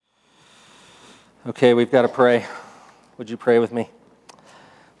Okay, we've got to pray. Would you pray with me?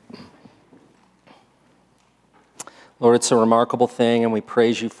 Lord, it's a remarkable thing, and we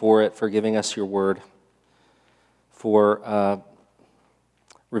praise you for it, for giving us your word, for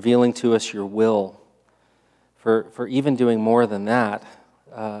revealing to us your will, for even doing more than that,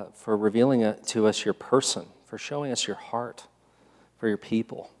 for revealing to us your person, for showing us your heart for your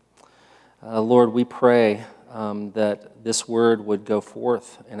people. Lord, we pray that this word would go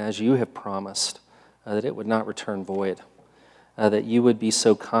forth, and as you have promised, that it would not return void, that you would be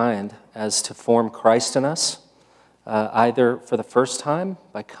so kind as to form Christ in us, either for the first time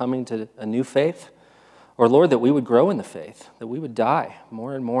by coming to a new faith, or Lord, that we would grow in the faith, that we would die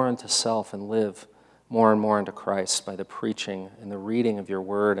more and more unto self and live more and more unto Christ by the preaching and the reading of your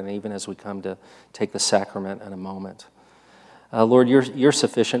word, and even as we come to take the sacrament in a moment. Lord, you're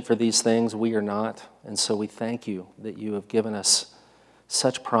sufficient for these things. We are not, and so we thank you that you have given us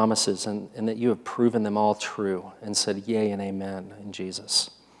such promises and that you have proven them all true and said yea and amen in Jesus.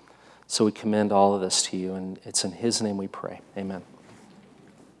 So we commend all of this to you, and it's in his name we pray. Amen.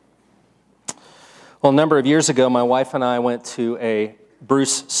 Well, a number of years ago, my wife and I went to a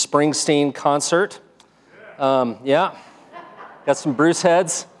Bruce Springsteen concert. Got some Bruce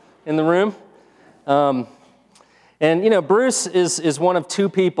heads in the room. And, you know, Bruce is one of two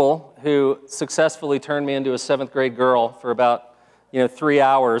people who successfully turned me into a seventh grade girl for about 3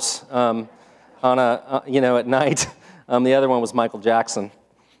 hours at night. The other one was Michael Jackson.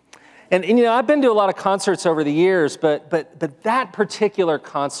 And I've been to a lot of concerts over the years, but that particular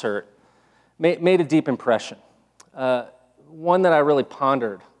concert made a deep impression. One that I really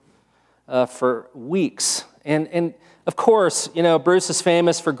pondered for weeks. And of course, Bruce is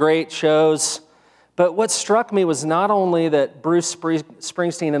famous for great shows, but what struck me was not only that Bruce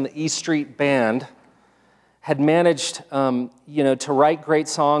Springsteen and the E Street Band had managed, to write great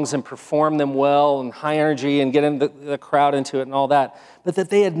songs and perform them well and high energy and get the crowd into it and all that, but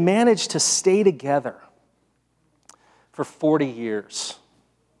that they had managed to stay together for 40 years.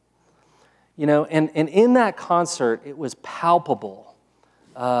 And in that concert, it was palpable,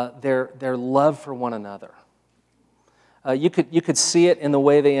 their love for one another. You could see it in the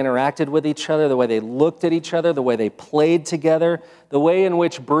way they interacted with each other, the way they looked at each other, the way they played together, the way in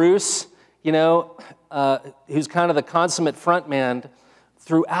which Bruce, who's kind of the consummate frontman,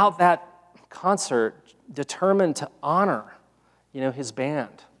 throughout that concert, determined to honor, his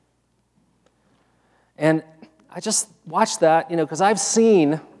band. And I just watched that, because I've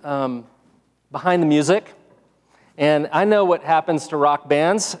seen Behind the Music, and I know what happens to rock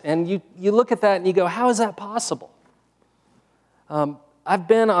bands, and you look at that and you go, how is that possible? I've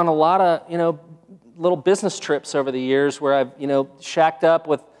been on a lot of, little business trips over the years where I've, shacked up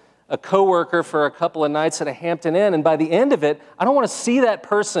with a coworker for a couple of nights at a Hampton Inn, and by the end of it, I don't want to see that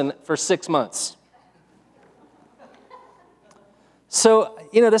person for 6 months. So,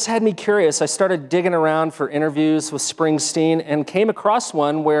 this had me curious. I started digging around for interviews with Springsteen and came across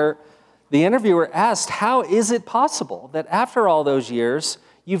one where the interviewer asked, how is it possible that after all those years,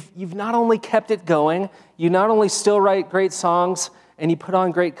 you've not only kept it going, you not only still write great songs and you put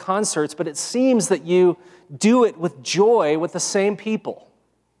on great concerts, but it seems that you do it with joy with the same people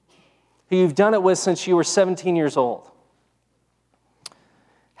who you've done it with since you were 17 years old.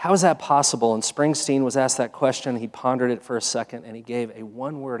 How is that possible? And Springsteen was asked that question. He pondered it for a second, and he gave a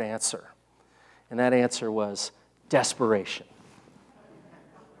one-word answer. And that answer was desperation.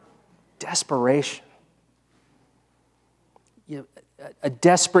 Desperation. A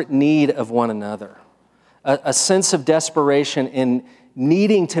desperate need of one another. A sense of desperation in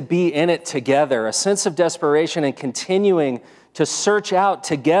needing to be in it together. A sense of desperation in continuing to search out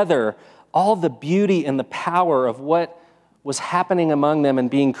together all the beauty and the power of what was happening among them and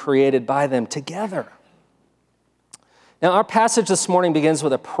being created by them together. Now, our passage this morning begins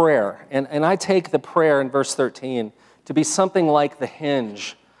with a prayer, and I take the prayer in verse 13 to be something like the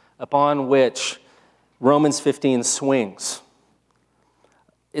hinge upon which Romans 15 swings.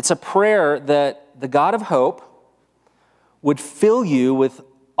 It's a prayer that the God of hope would fill you with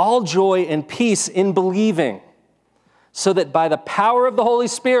all joy and peace in believing, so that by the power of the Holy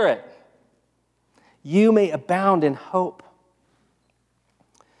Spirit, you may abound in hope.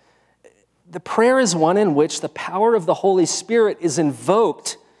 The prayer is one in which the power of the Holy Spirit is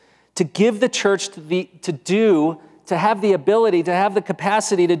invoked to give the church to have the ability, to have the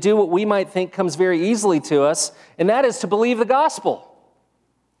capacity to do what we might think comes very easily to us, and that is to believe the gospel.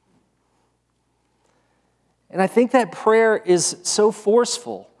 And I think that prayer is so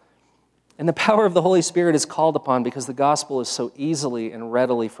forceful, and the power of the Holy Spirit is called upon because the gospel is so easily and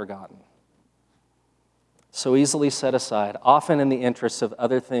readily forgotten, so easily set aside, often in the interests of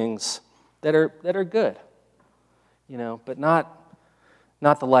other things that are good, but not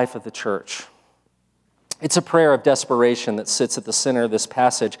the life of the church. It's a prayer of desperation that sits at the center of this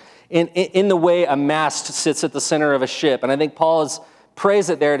passage in the way a mast sits at the center of a ship. And I think Paul prays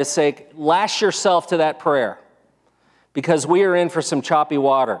it there to say, lash yourself to that prayer, because we are in for some choppy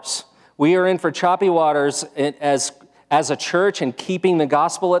waters. We are in for choppy waters as a church and keeping the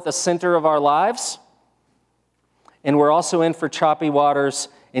gospel at the center of our lives. And we're also in for choppy waters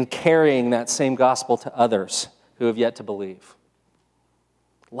in carrying that same gospel to others who have yet to believe.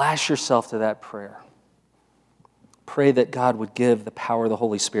 Lash yourself to that prayer. Pray that God would give the power of the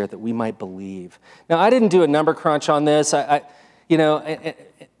Holy Spirit that we might believe. Now, I didn't do a number crunch on this,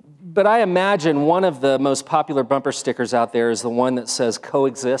 but I imagine one of the most popular bumper stickers out there is the one that says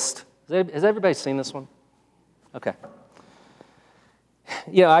coexist. Has everybody seen this one? Okay.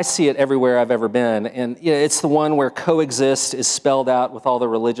 I see it everywhere I've ever been, and it's the one where coexist is spelled out with all the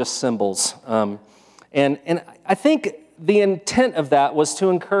religious symbols. And I think the intent of that was to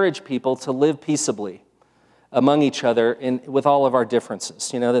encourage people to live peaceably among each other with all of our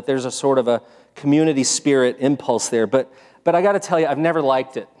differences, that there's a sort of a community spirit impulse there. But I got to tell you, I've never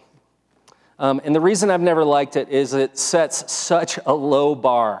liked it. And the reason I've never liked it is it sets such a low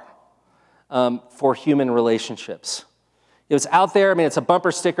bar for human relationships. It's out there. It's a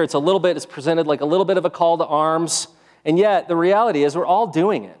bumper sticker. It's presented like a little bit of a call to arms. And yet, the reality is we're all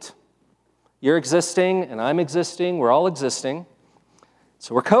doing it. You're existing, and I'm existing. We're all existing.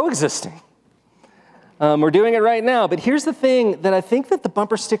 So we're coexisting. We're doing it right now. But here's the thing that I think that the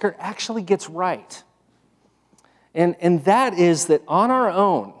bumper sticker actually gets right. And that is that on our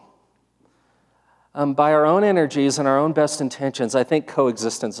own, by our own energies and our own best intentions, I think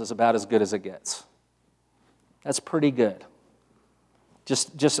coexistence is about as good as it gets. That's pretty good.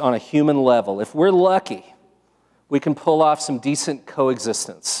 Just on a human level. If we're lucky, we can pull off some decent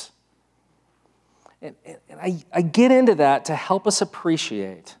coexistence. And I get into that to help us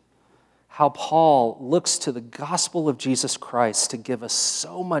appreciate how Paul looks to the gospel of Jesus Christ to give us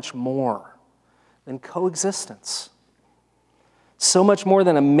so much more than coexistence. So much more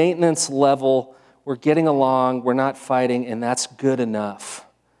than a maintenance level. We're getting along, we're not fighting, and that's good enough.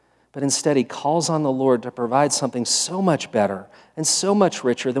 But instead, he calls on the Lord to provide something so much better and so much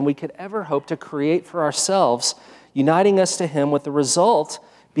richer than we could ever hope to create for ourselves, uniting us to him with the result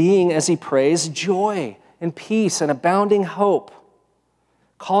being, as he prays, joy and peace and abounding hope.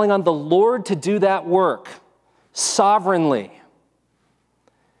 Calling on the Lord to do that work sovereignly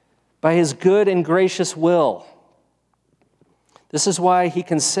by his good and gracious will. This is why he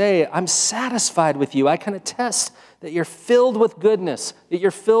can say, I'm satisfied with you. I can attest that you're filled with goodness, that you're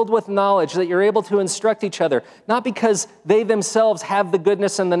filled with knowledge, that you're able to instruct each other, not because they themselves have the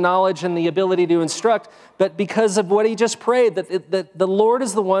goodness and the knowledge and the ability to instruct, but because of what he just prayed, that the Lord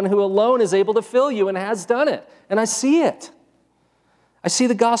is the one who alone is able to fill you and has done it. And I see it. I see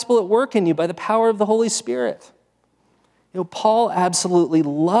the gospel at work in you by the power of the Holy Spirit. Paul absolutely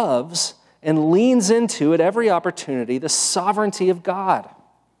loves and leans into at every opportunity the sovereignty of God.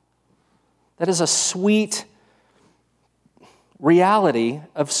 That is a sweet reality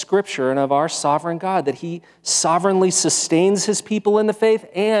of Scripture and of our sovereign God, that he sovereignly sustains his people in the faith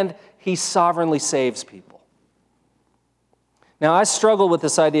and he sovereignly saves people. Now, I struggled with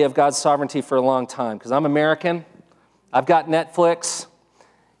this idea of God's sovereignty for a long time because I'm American. I've got Netflix.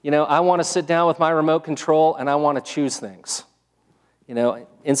 I want to sit down with my remote control and I want to choose things.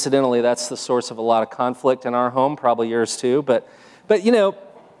 Incidentally, that's the source of a lot of conflict in our home, probably yours too. But I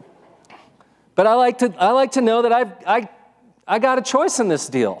like to know that I got a choice in this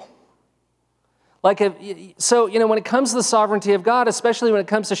deal. When it comes to the sovereignty of God, especially when it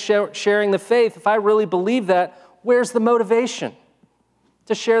comes to sharing the faith, if I really believe that, where's the motivation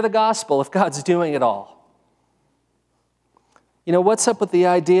to share the gospel if God's doing it all? What's up with the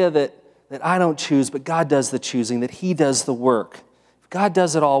idea that I don't choose, but God does the choosing, that he does the work? If God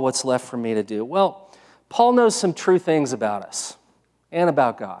does it all, what's left for me to do? Well, Paul knows some true things about us and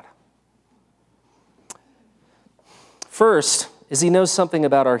about God. First is he knows something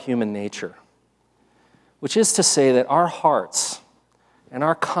about our human nature, which is to say that our hearts and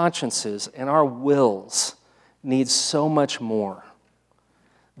our consciences and our wills need so much more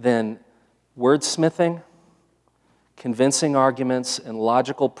than wordsmithing, convincing arguments, and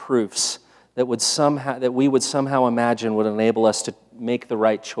logical proofs that we would somehow imagine would enable us to make the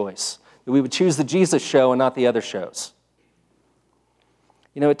right choice. That we would choose the Jesus show and not the other shows.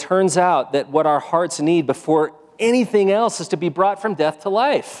 It turns out that what our hearts need before anything else is to be brought from death to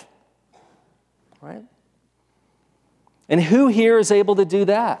life. Right? And who here is able to do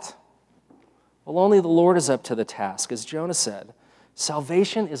that? Well, only the Lord is up to the task. As Jonah said,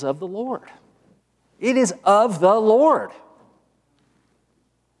 Salvation is of the Lord. It is of the Lord.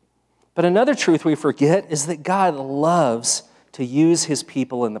 But another truth we forget is that God loves to use his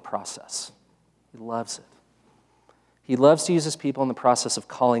people in the process. He loves it. He loves to use his people in the process of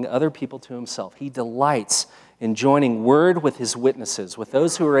calling other people to himself. He delights in joining word with his witnesses, with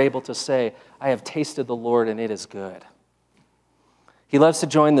those who are able to say, I have tasted the Lord and it is good. He loves to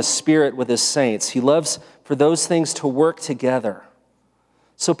join the Spirit with his saints. He loves for those things to work together.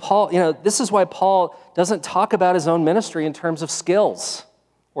 So Paul, this is why Paul doesn't talk about his own ministry in terms of skills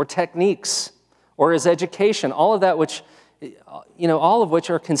or techniques or his education, all of that all of which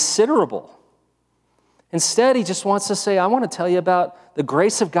are considerable. Instead, he just wants to say, I want to tell you about the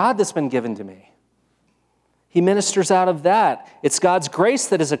grace of God that's been given to me. He ministers out of that. It's God's grace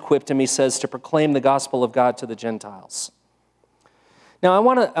that has equipped him, he says, to proclaim the gospel of God to the Gentiles. Now,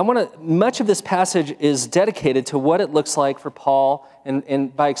 much of this passage is dedicated to what it looks like for Paul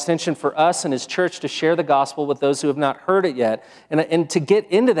and by extension for us and his church to share the gospel with those who have not heard it yet. And to get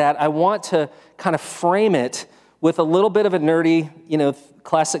into that, I want to kind of frame it with a little bit of a nerdy,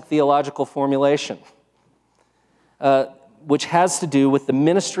 classic theological formulation, which has to do with the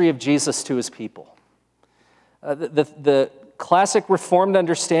ministry of Jesus to his people. The classic Reformed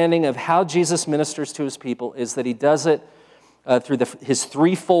understanding of how Jesus ministers to his people is that he does it through his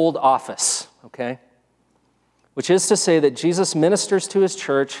threefold office, okay? Which is to say that Jesus ministers to his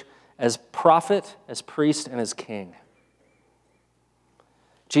church as prophet, as priest, and as king.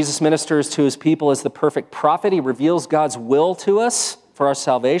 Jesus ministers to his people as the perfect prophet. He reveals God's will to us for our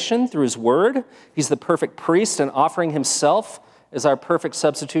salvation through his word. He's the perfect priest in offering himself as our perfect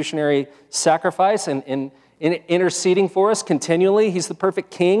substitutionary sacrifice and in interceding for us continually. He's the perfect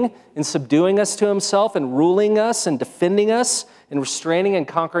king in subduing us to himself and ruling us and defending us and restraining and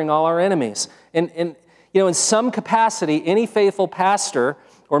conquering all our enemies. And in some capacity, any faithful pastor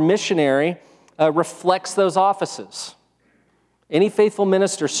or missionary reflects those offices. Any faithful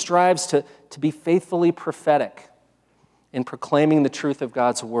minister strives to be faithfully prophetic in proclaiming the truth of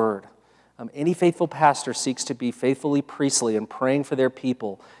God's word. Any faithful pastor seeks to be faithfully priestly in praying for their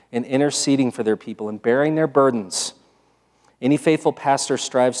people and interceding for their people and bearing their burdens. Any faithful pastor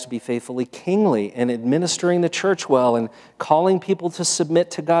strives to be faithfully kingly in administering the church well and calling people to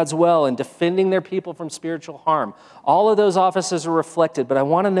submit to God's will and defending their people from spiritual harm. All of those offices are reflected, but I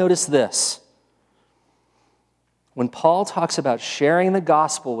want to notice this. When Paul talks about sharing the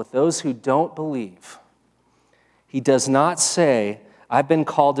gospel with those who don't believe, he does not say, I've been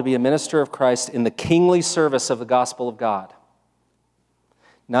called to be a minister of Christ in the kingly service of the gospel of God.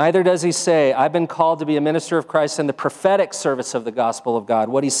 Neither does he say, I've been called to be a minister of Christ in the prophetic service of the gospel of God.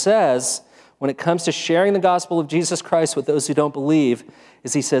 What he says when it comes to sharing the gospel of Jesus Christ with those who don't believe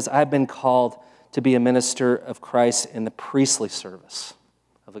is he says, I've been called to be a minister of Christ in the priestly service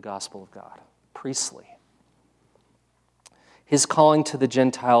of the gospel of God. Priestly. His calling to the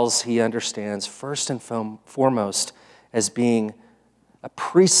Gentiles, he understands first and foremost as being a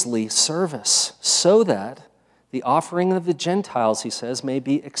priestly service, so that the offering of the Gentiles, he says, may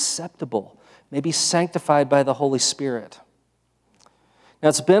be acceptable, may be sanctified by the Holy Spirit. Now,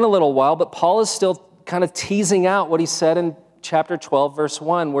 it's been a little while, but Paul is still kind of teasing out what he said in chapter 12, verse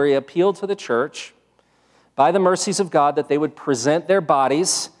 1, where he appealed to the church by the mercies of God that they would present their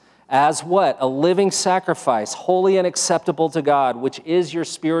bodies as what? A living sacrifice, holy and acceptable to God, which is your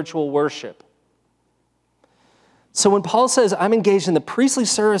spiritual worship. So when Paul says, I'm engaged in the priestly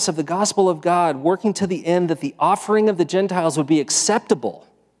service of the gospel of God, working to the end that the offering of the Gentiles would be acceptable,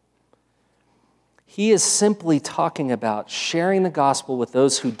 he is simply talking about sharing the gospel with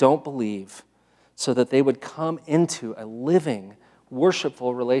those who don't believe so that they would come into a living,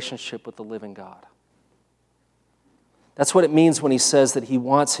 worshipful relationship with the living God. That's what it means when he says that he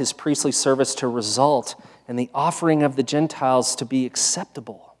wants his priestly service to result in the offering of the Gentiles to be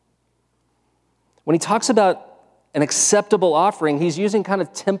acceptable. When he talks about an acceptable offering, he's using kind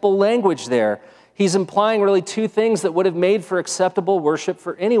of temple language there. He's implying really two things that would have made for acceptable worship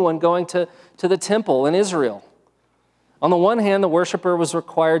for anyone going to the temple in Israel. On the one hand, the worshiper was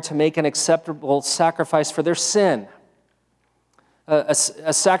required to make an acceptable sacrifice for their sin, a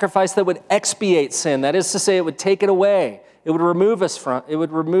sacrifice that would expiate sin. That is to say, it would take it away. It would remove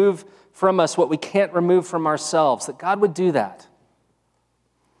from us what we can't remove from ourselves, that God would do that.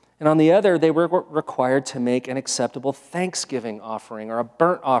 And on the other, they were required to make an acceptable thanksgiving offering or a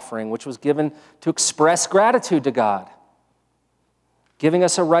burnt offering, which was given to express gratitude to God, giving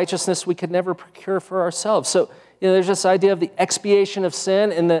us a righteousness we could never procure for ourselves. So, there's this idea of the expiation of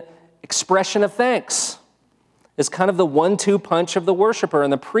sin and the expression of thanks. It's kind of the 1-2 punch of the worshiper.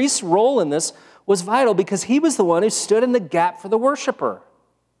 And the priest's role in this was vital because he was the one who stood in the gap for the worshiper.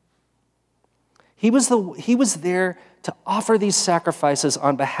 He was there to offer these sacrifices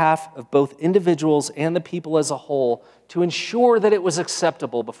on behalf of both individuals and the people as a whole to ensure that it was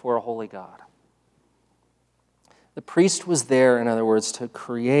acceptable before a holy God. The priest was there, in other words, to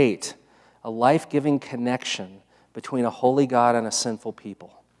create a life-giving connection between a holy God and a sinful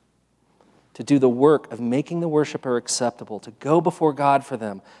people, to do the work of making the worshiper acceptable, to go before God for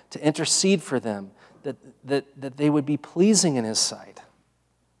them, to intercede for them, that they would be pleasing in his sight.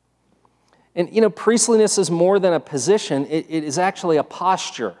 And, priestliness is more than a position. It is actually a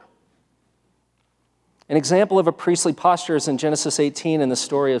posture. An example of a priestly posture is in Genesis 18 in the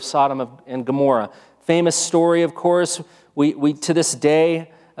story of Sodom and Gomorrah. Famous story, of course. We to this day,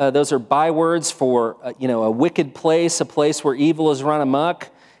 those are bywords for, a wicked place, a place where evil is run amok.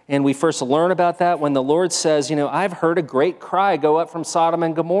 And we first learn about that when the Lord says, I've heard a great cry go up from Sodom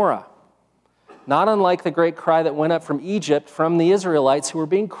and Gomorrah. Not unlike the great cry that went up from Egypt from the Israelites who were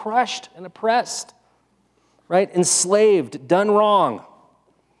being crushed and oppressed, right? Enslaved, done wrong.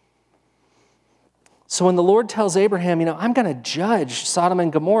 So when the Lord tells Abraham, I'm going to judge Sodom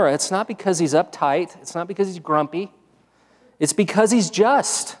and Gomorrah, it's not because he's uptight. It's not because he's grumpy. It's because he's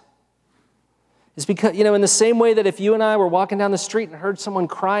just. It's because, in the same way that if you and I were walking down the street and heard someone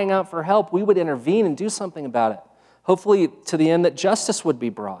crying out for help, we would intervene and do something about it. Hopefully to the end that justice would be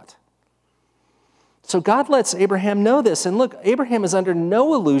brought. So God lets Abraham know this. And look, Abraham is under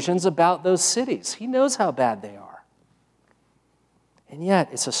no illusions about those cities. He knows how bad they are. And yet,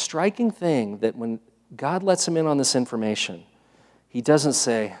 it's a striking thing that when God lets him in on this information, he doesn't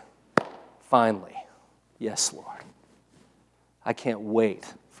say, finally, yes, Lord. I can't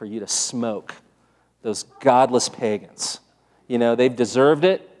wait for you to smoke those godless pagans. They've deserved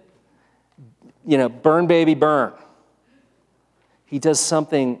it. Burn, baby, burn. He does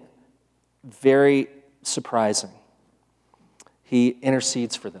something very surprising. He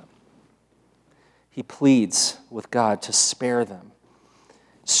intercedes for them. He pleads with God to spare them.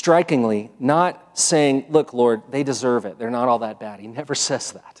 Strikingly, not saying, look, Lord, they deserve it. They're not all that bad. He never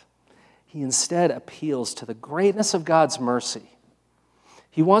says that. He instead appeals to the greatness of God's mercy.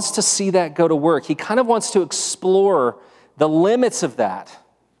 He wants to see that go to work. He kind of wants to explore the limits of that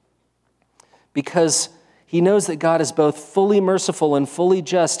because he knows that God is both fully merciful and fully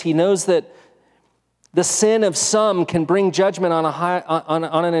just. He knows that the sin of some can bring judgment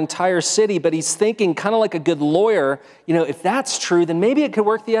on an entire city, but he's thinking kind of like a good lawyer, if that's true, then maybe it could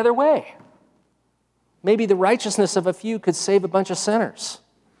work the other way. Maybe the righteousness of a few could save a bunch of sinners.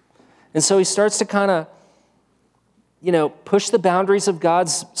 And so he starts to kind of, push the boundaries of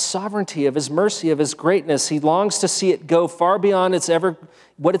God's sovereignty, of his mercy, of his greatness. He longs to see it go far beyond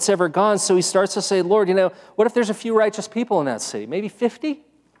what it's ever gone. So he starts to say, Lord, what if there's a few righteous people in that city? Maybe 50?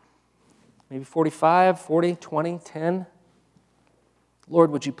 Maybe 45, 40, 20, 10?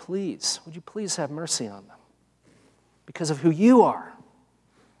 Lord, would you please have mercy on them? Because of who you are.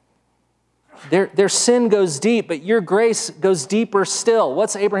 Their sin goes deep, but your grace goes deeper still.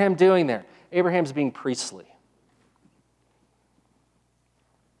 What's Abraham doing there? Abraham's being priestly.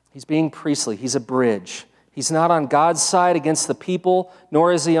 He's being priestly. He's a bridge. He's not on God's side against the people,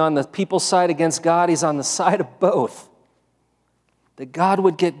 nor is he on the people's side against God. He's on the side of both. That God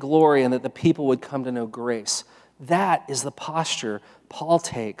would get glory and that the people would come to know grace. That is the posture Paul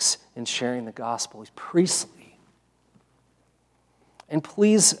takes in sharing the gospel. He's priestly. And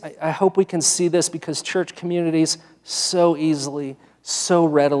please, I hope we can see this because church communities so easily, so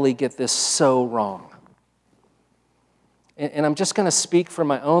readily get this so wrong. And I'm just going to speak for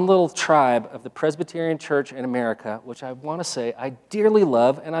my own little tribe of the Presbyterian Church in America, which I want to say I dearly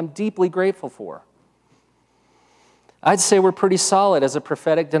love and I'm deeply grateful for. I'd say we're pretty solid as a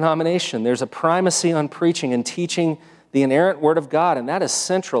prophetic denomination. There's a primacy on preaching and teaching the inerrant Word of God, and that is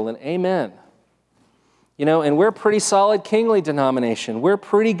central, and amen. And we're a pretty solid kingly denomination. We're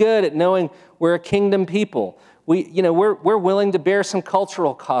pretty good at knowing we're a kingdom people. We're willing to bear some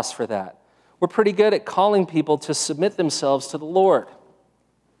cultural costs for that. We're pretty good at calling people to submit themselves to the Lord.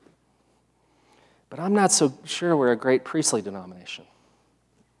 But I'm not so sure we're a great priestly denomination.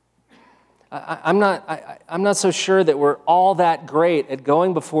 I'm not so sure that we're all that great at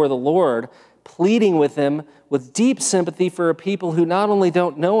going before the Lord, pleading with Him with deep sympathy for a people who not only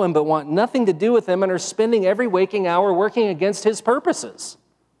don't know Him, but want nothing to do with Him and are spending every waking hour working against His purposes.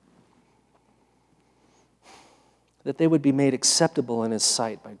 That they would be made acceptable in His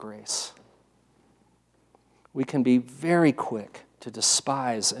sight by grace. We can be very quick to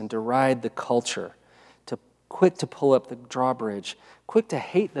despise and deride the culture, quick to pull up the drawbridge, quick to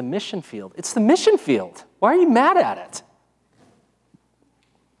hate the mission field. It's the mission field. Why are you mad at it?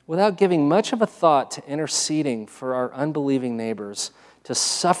 without giving much of a thought to interceding for our unbelieving neighbors, to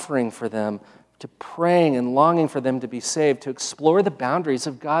suffering for them, to praying and longing for them to be saved, to explore the boundaries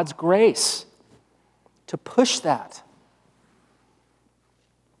of God's grace, to push that.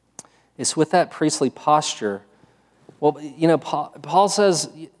 It's with that priestly posture. Well, Paul says,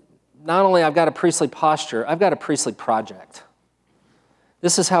 not only I've got a priestly posture, I've got a priestly project.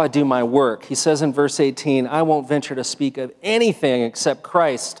 This is how I do my work. He says in verse 18, I won't venture to speak of anything except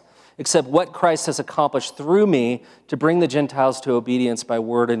what Christ has accomplished through me to bring the Gentiles to obedience by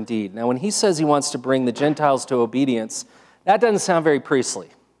word and deed. Now, when he says he wants to bring the Gentiles to obedience, that doesn't sound very priestly,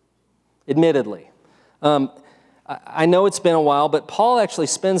 admittedly. I know it's been a while, but Paul actually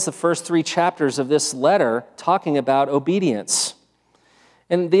spends the first 3 chapters of this letter talking about obedience.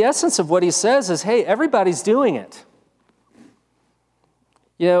 And the essence of what he says is, hey, everybody's doing it.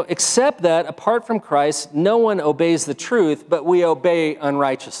 Except that apart from Christ, no one obeys the truth, but we obey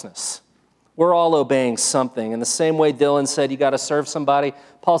unrighteousness. We're all obeying something. In the same way Dylan said you got to serve somebody,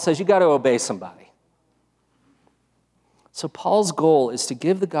 Paul says you got to obey somebody. So Paul's goal is to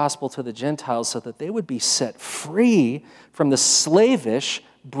give the gospel to the Gentiles so that they would be set free from the slavish,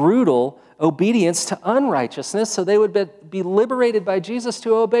 brutal obedience to unrighteousness, so they would be liberated by Jesus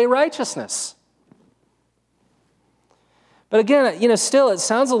to obey righteousness. But again, still it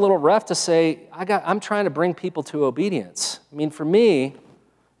sounds a little rough to say, I'm trying to bring people to obedience. I mean, for me,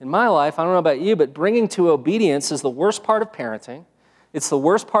 in my life, I don't know about you, but bringing to obedience is the worst part of parenting. It's the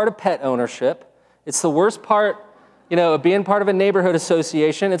worst part of pet ownership. It's the worst part, of being part of a neighborhood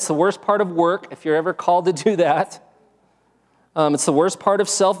association. It's the worst part of work, if you're ever called to do that. It's the worst part of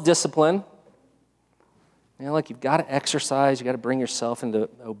self-discipline. You've got to exercise, you've got to bring yourself into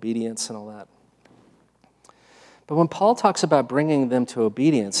obedience and all that. But when Paul talks about bringing them to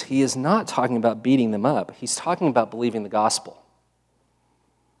obedience, he is not talking about beating them up. He's talking about believing the gospel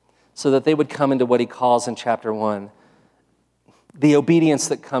so that they would come into what he calls in chapter 1, the obedience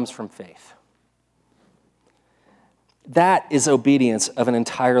that comes from faith. That is obedience of an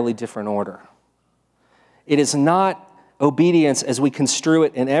entirely different order. It is not obedience as we construe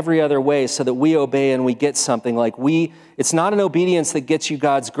it in every other way so that we obey and we get something it's not an obedience that gets you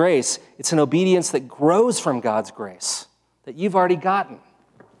God's grace. It's an obedience that grows from God's grace that you've already gotten.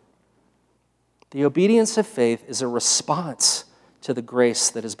 The obedience of faith is a response to the grace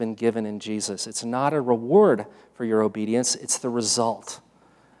that has been given in Jesus. It's not a reward for your obedience. It's the result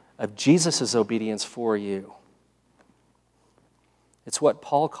of Jesus' obedience for you. It's what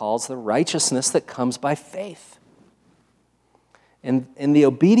Paul calls the righteousness that comes by faith. And the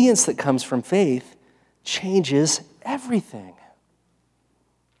obedience that comes from faith changes everything.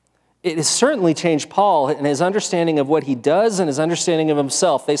 It has certainly changed Paul in his understanding of what he does and his understanding of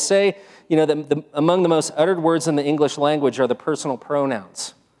himself. They say, that among the most uttered words in the English language are the personal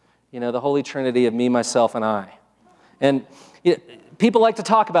pronouns. The Holy Trinity of me, myself, and I. And people like to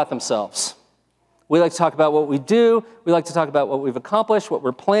talk about themselves. We like to talk about what we do. We like to talk about what we've accomplished, what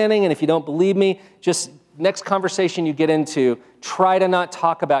we're planning. And if you don't believe me, just next conversation you get into, try to not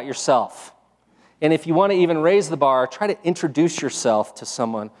talk about yourself. And if you want to even raise the bar, try to introduce yourself to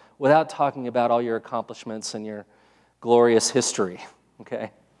someone without talking about all your accomplishments and your glorious history,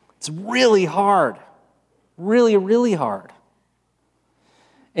 okay? It's really hard, really, really hard.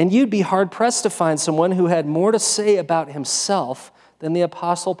 And you'd be hard-pressed to find someone who had more to say about himself than the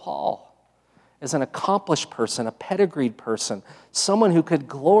Apostle Paul. As an accomplished person, a pedigreed person, someone who could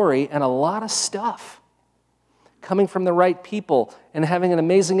glory in a lot of stuff. Coming from the right people and having an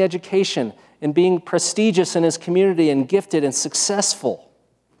amazing education and being prestigious in his community and gifted and successful.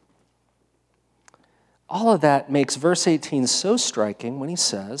 All of that makes verse 18 so striking when he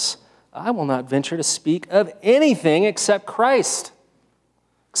says, I will not venture to speak of anything except Christ,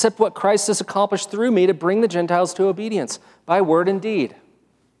 except what Christ has accomplished through me to bring the Gentiles to obedience by word and deed.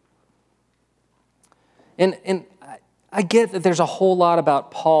 And I get that there's a whole lot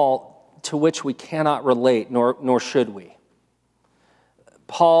about Paul to which we cannot relate, nor should we.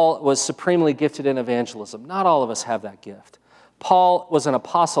 Paul was supremely gifted in evangelism. Not all of us have that gift. Paul was an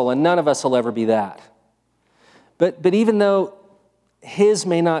apostle, and none of us will ever be that. But even though his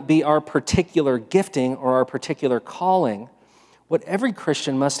may not be our particular gifting or our particular calling, what every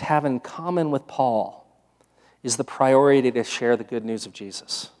Christian must have in common with Paul is the priority to share the good news of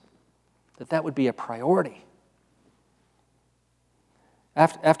Jesus. That would be a priority.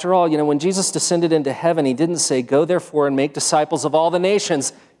 After all, when Jesus descended into heaven, he didn't say, go therefore and make disciples of all the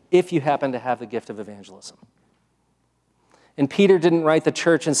nations if you happen to have the gift of evangelism. And Peter didn't write the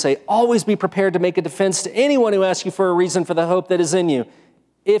church and say, always be prepared to make a defense to anyone who asks you for a reason for the hope that is in you,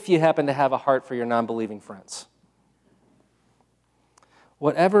 if you happen to have a heart for your non-believing friends.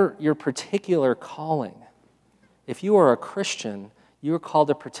 whatever your particular calling, if you are a Christian, you are called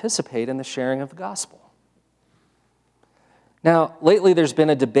to participate in the sharing of the gospel. Now, lately there's been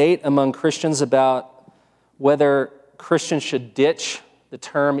a debate among Christians about whether Christians should ditch the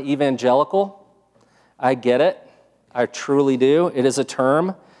term evangelical. I get it. I truly do. It is a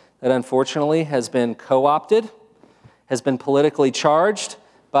term that unfortunately has been co-opted, has been politically charged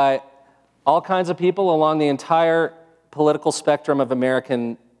by all kinds of people along the entire political spectrum of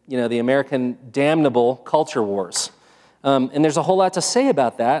American, the American damnable culture wars. And there's a whole lot to say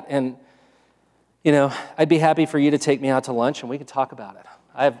about that. And, I'd be happy for you to take me out to lunch and we could talk about it.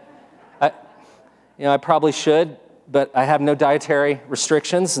 I probably should, but I have no dietary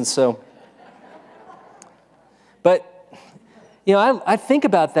restrictions. And so, but, I think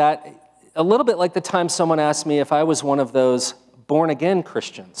about that a little bit like the time someone asked me if I was one of those born-again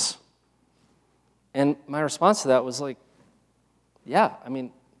Christians. And my response to that was like, yeah,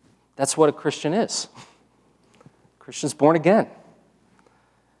 that's what a Christian is. Christian's born again.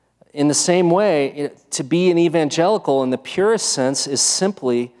 In the same way, to be an evangelical in the purest sense is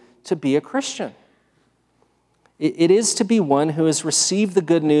simply to be a Christian. It is to be one who has received the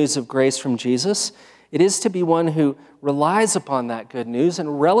good news of grace from Jesus. It is to be one who relies upon that good news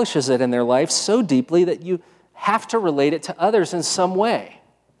and relishes it in their life so deeply that you have to relate it to others in some way.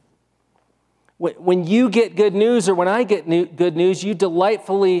 When you get good news, or when I get good news,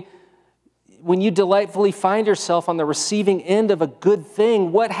 when you delightfully find yourself on the receiving end of a good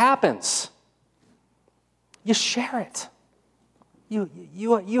thing, what happens? You share it.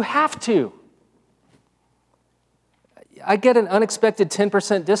 You have to. I get an unexpected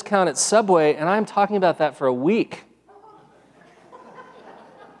 10% discount at Subway, and I'm talking about that for a week.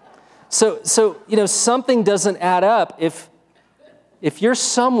 So something doesn't add up if you're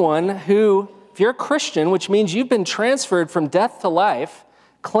someone who, if you're a Christian, which means you've been transferred from death to life,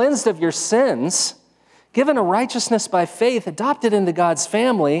 cleansed of your sins, given a righteousness by faith, adopted into God's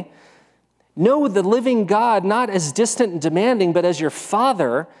family, know the living God not as distant and demanding, but as your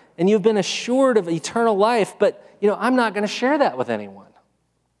Father, and you've been assured of eternal life, but I'm not going to share that with anyone.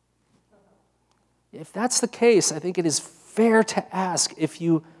 If that's the case, I think it is fair to ask if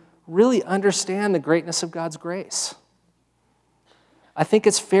you really understand the greatness of God's grace. I think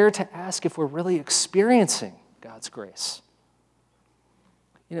it's fair to ask if we're really experiencing God's grace.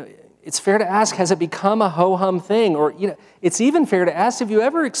 It's fair to ask, has it become a ho-hum thing? Or, it's even fair to ask, have you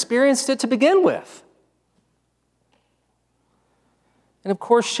ever experienced it to begin with? And of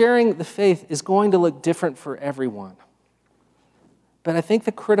course, sharing the faith is going to look different for everyone. But I think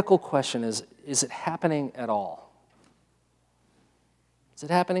the critical question is it happening at all? Is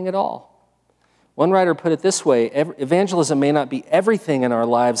it happening at all? One writer put it this way: evangelism may not be everything in our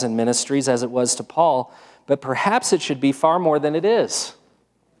lives and ministries as it was to Paul, but perhaps it should be far more than it is.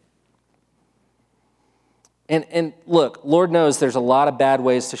 And look, Lord knows there's a lot of bad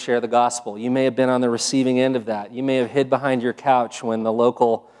ways to share the gospel. You may have been on the receiving end of that. You may have hid behind your couch when the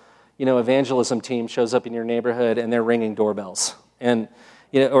local, evangelism team shows up in your neighborhood and they're ringing doorbells. And,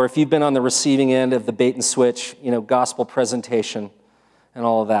 or if you've been on the receiving end of the bait and switch, gospel presentation and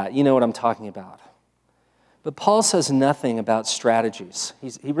all of that, you know what I'm talking about. But Paul says nothing about strategies.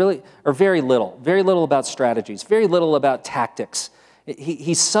 Very little about strategies, very little about tactics.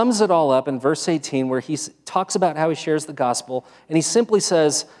 He sums it all up in verse 18 where he talks about how he shares the gospel, and he simply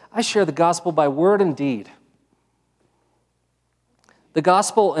says, I share the gospel by word and deed. The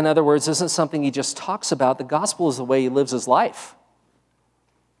gospel, in other words, isn't something he just talks about. The gospel is the way he lives his life.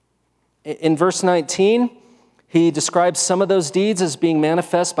 In verse 19, he describes some of those deeds as being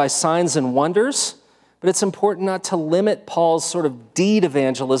manifest by signs and wonders, but it's important not to limit Paul's sort of deed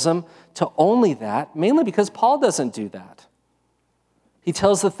evangelism to only that, mainly because Paul doesn't do that. He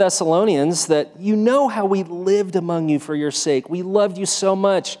tells the Thessalonians that you know how we lived among you for your sake. We loved you so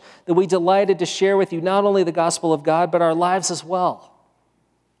much that we delighted to share with you not only the gospel of God, but our lives as well.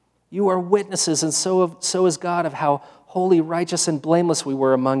 You are witnesses, and so is God, of how holy, righteous, and blameless we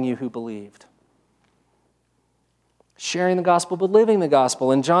were among you who believed. Sharing the gospel, but living the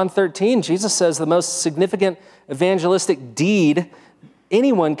gospel. In John 13, Jesus says the most significant evangelistic deed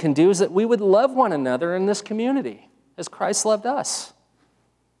anyone can do is that we would love one another in this community as Christ loved us.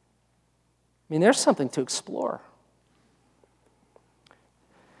 There's something to explore.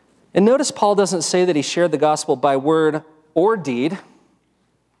 And notice Paul doesn't say that he shared the gospel by word or deed.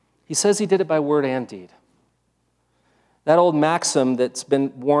 He says he did it by word and deed. That old maxim that's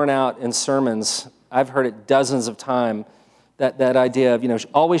been worn out in sermons, I've heard it dozens of times, that idea of,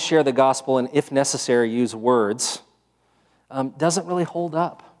 always share the gospel and if necessary use words, doesn't really hold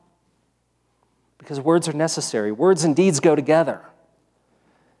up. Because words are necessary. Words and deeds go together.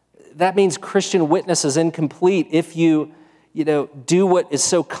 that means Christian witness is incomplete if you do what is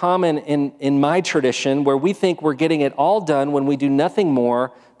so common in my tradition, where we think we're getting it all done when we do nothing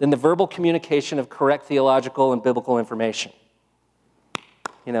more than the verbal communication of correct theological and biblical information.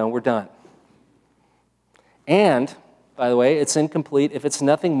 We're done. And, by the way, it's incomplete if it's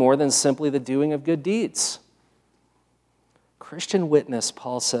nothing more than simply the doing of good deeds. Christian witness,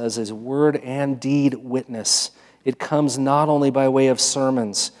 Paul says, is word and deed witness. It comes not only by way of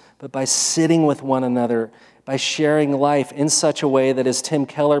sermons, but by sitting with one another, by sharing life in such a way that, as Tim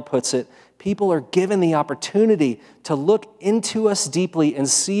Keller puts it, people are given the opportunity to look into us deeply and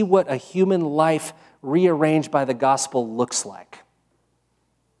see what a human life rearranged by the gospel looks like.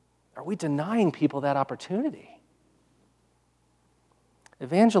 Are we denying people that opportunity?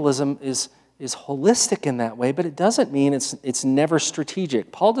 Evangelism is holistic in that way, but it doesn't mean it's never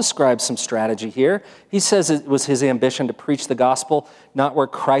strategic. Paul describes some strategy here. He says it was his ambition to preach the gospel not where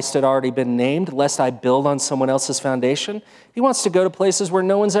Christ had already been named, lest I build on someone else's foundation. He wants to go to places where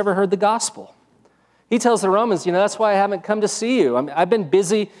no one's ever heard the gospel. He tells the Romans, that's why I haven't come to see you. I've been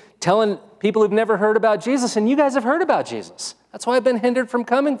busy telling people who've never heard about Jesus, and you guys have heard about Jesus. That's why I've been hindered from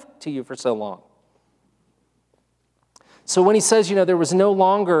coming to you for so long. So when he says, there was no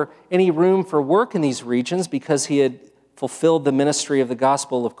longer any room for work in these regions because he had fulfilled the ministry of the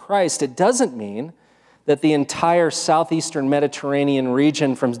gospel of Christ, it doesn't mean that the entire southeastern Mediterranean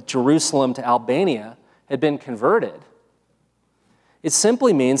region from Jerusalem to Albania had been converted. It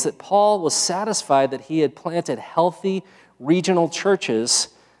simply means that Paul was satisfied that he had planted healthy regional churches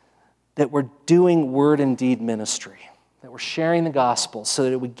that were doing word and deed ministry, that were sharing the gospel so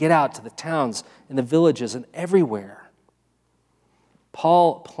that it would get out to the towns and the villages and everywhere.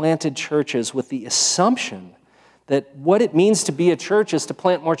 Paul planted churches with the assumption that what it means to be a church is to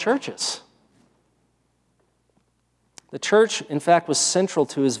plant more churches. The church, in fact, was central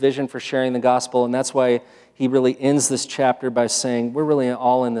to his vision for sharing the gospel, and that's why he really ends this chapter by saying, we're really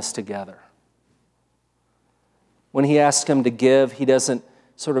all in this together. When he asks him to give, he doesn't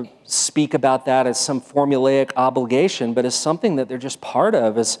sort of speak about that as some formulaic obligation, but as something that they're just part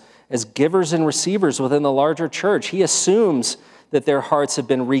of as givers and receivers within the larger church. He assumes that their hearts have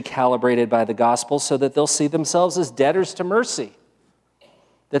been recalibrated by the gospel so that they'll see themselves as debtors to mercy,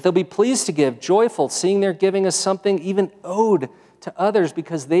 that they'll be pleased to give, joyful, seeing their giving as something even owed to others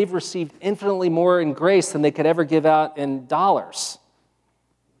because they've received infinitely more in grace than they could ever give out in dollars.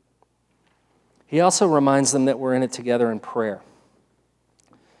 He also reminds them that we're in it together in prayer.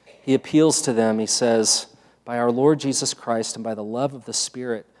 He appeals to them, he says, by our Lord Jesus Christ and by the love of the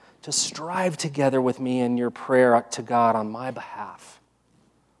Spirit, to strive together with me in your prayer to God on my behalf.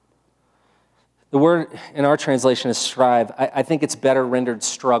 The word in our translation is strive. I think it's better rendered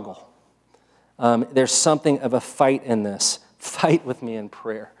struggle. There's something of a fight in this. Fight with me in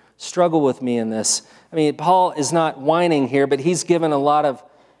prayer. Struggle with me in this. Paul is not whining here, but he's given a lot of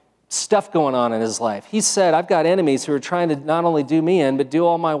stuff going on in his life. He said, I've got enemies who are trying to not only do me in, but do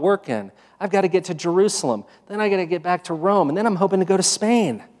all my work in. I've got to get to Jerusalem. Then I got to get back to Rome. And then I'm hoping to go to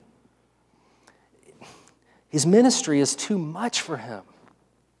Spain. His ministry is too much for him.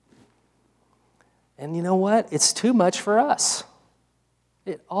 And you know what? It's too much for us.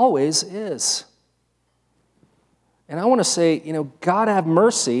 It always is. And I want to say, God have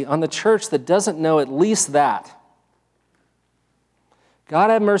mercy on the church that doesn't know at least that. God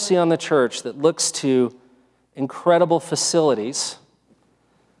have mercy on the church that looks to incredible facilities,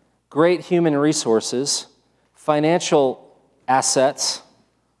 great human resources, financial assets,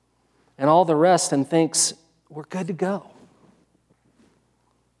 and all the rest and thinks, we're good to go.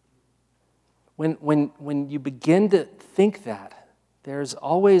 When you begin to think that, there's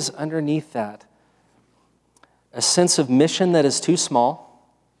always underneath that a sense of mission that is too small,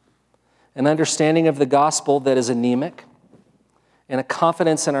 an understanding of the gospel that is anemic, and a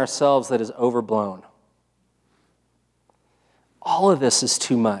confidence in ourselves that is overblown. All of this is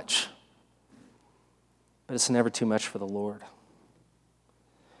too much, but it's never too much for the Lord.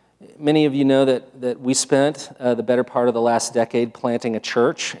 Many of you know that we spent the better part of the last decade planting a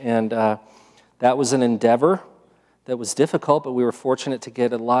church, and that was an endeavor that was difficult, but we were fortunate to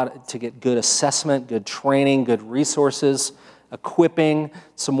get good assessment, good training, good resources, equipping,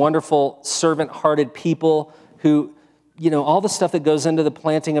 some wonderful servant-hearted people who, all the stuff that goes into the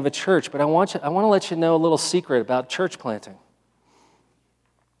planting of a church. But I want to let you know a little secret about church planting.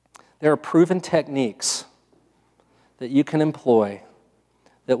 There are proven techniques that you can employ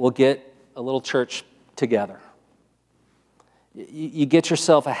that will get a little church together. You get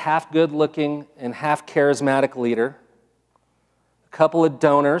yourself a half good-looking and half charismatic leader, a couple of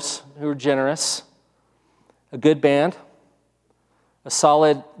donors who are generous, a good band, a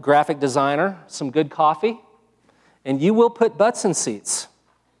solid graphic designer, some good coffee, and you will put butts in seats.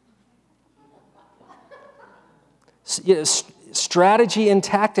 Strategy and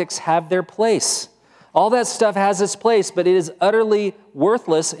tactics have their place. All that stuff has its place, but it is utterly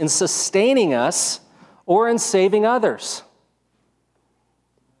worthless in sustaining us or in saving others.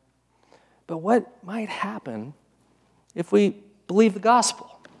 But what might happen if we believe the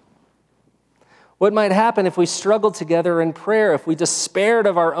gospel? What might happen if we struggled together in prayer, if we despaired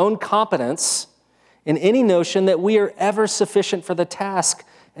of our own competence in any notion that we are ever sufficient for the task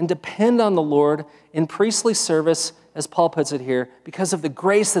and depend on the Lord in priestly service, as Paul puts it here, because of the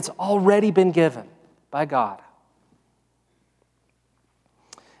grace that's already been given by God?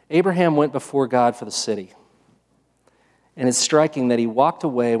 Abraham went before God for the city. And it's striking that he walked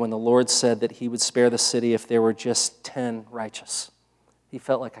away when the Lord said that he would spare the city if there were just 10 righteous. He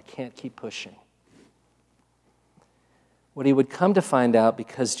felt like, I can't keep pushing. What he would come to find out,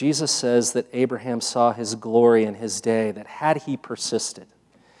 because Jesus says that Abraham saw his glory in his day, that had he persisted,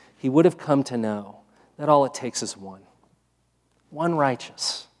 he would have come to know that all it takes is one. One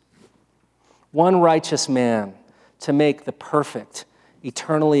righteous man to make the perfect,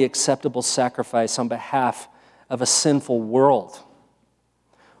 eternally acceptable sacrifice on behalf of a sinful world.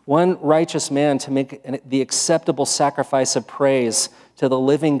 One righteous man to make the acceptable sacrifice of praise to the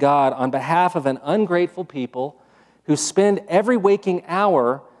living God on behalf of an ungrateful people who spend every waking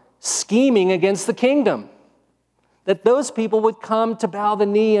hour scheming against the kingdom. That those people would come to bow the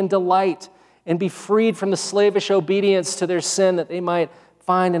knee and delight and be freed from the slavish obedience to their sin, that they might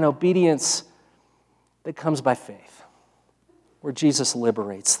find an obedience that comes by faith, where Jesus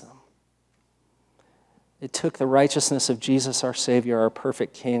liberates them. It took the righteousness of Jesus, our Savior, our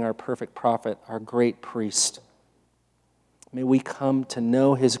perfect King, our perfect prophet, our great priest. May we come to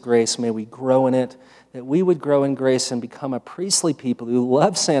know his grace. May we grow in it, that we would grow in grace and become a priestly people who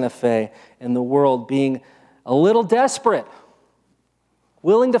love Santa Fe and the world, being a little desperate,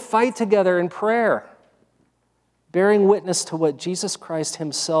 willing to fight together in prayer, bearing witness to what Jesus Christ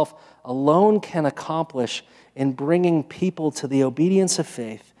himself alone can accomplish in bringing people to the obedience of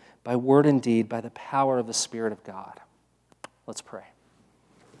faith by word and deed, by the power of the Spirit of God. Let's pray.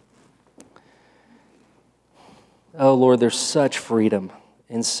 Oh, Lord, there's such freedom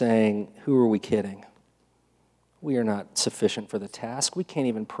in saying, who are we kidding? We are not sufficient for the task. We can't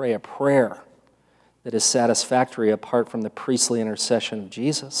even pray a prayer that is satisfactory apart from the priestly intercession of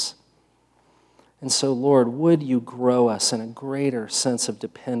Jesus. And so, Lord, would you grow us in a greater sense of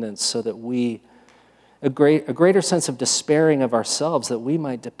dependence so that a greater sense of despairing of ourselves, that we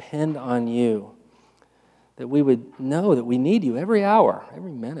might depend on you, that we would know that we need you every hour,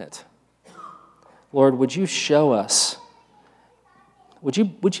 every minute. Lord, would you show us, would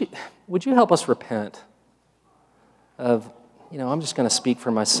you help us repent of, I'm just going to speak for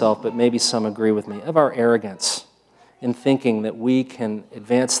myself, but maybe some agree with me, of our arrogance in thinking that we can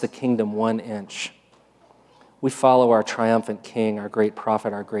advance the kingdom 1 inch. We follow our triumphant King, our great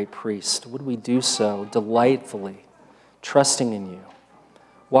prophet, our great priest. Would we do so delightfully, trusting in you,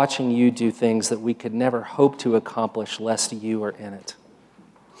 watching you do things that we could never hope to accomplish lest you are in it?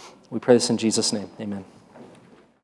 We pray this in Jesus' name. Amen.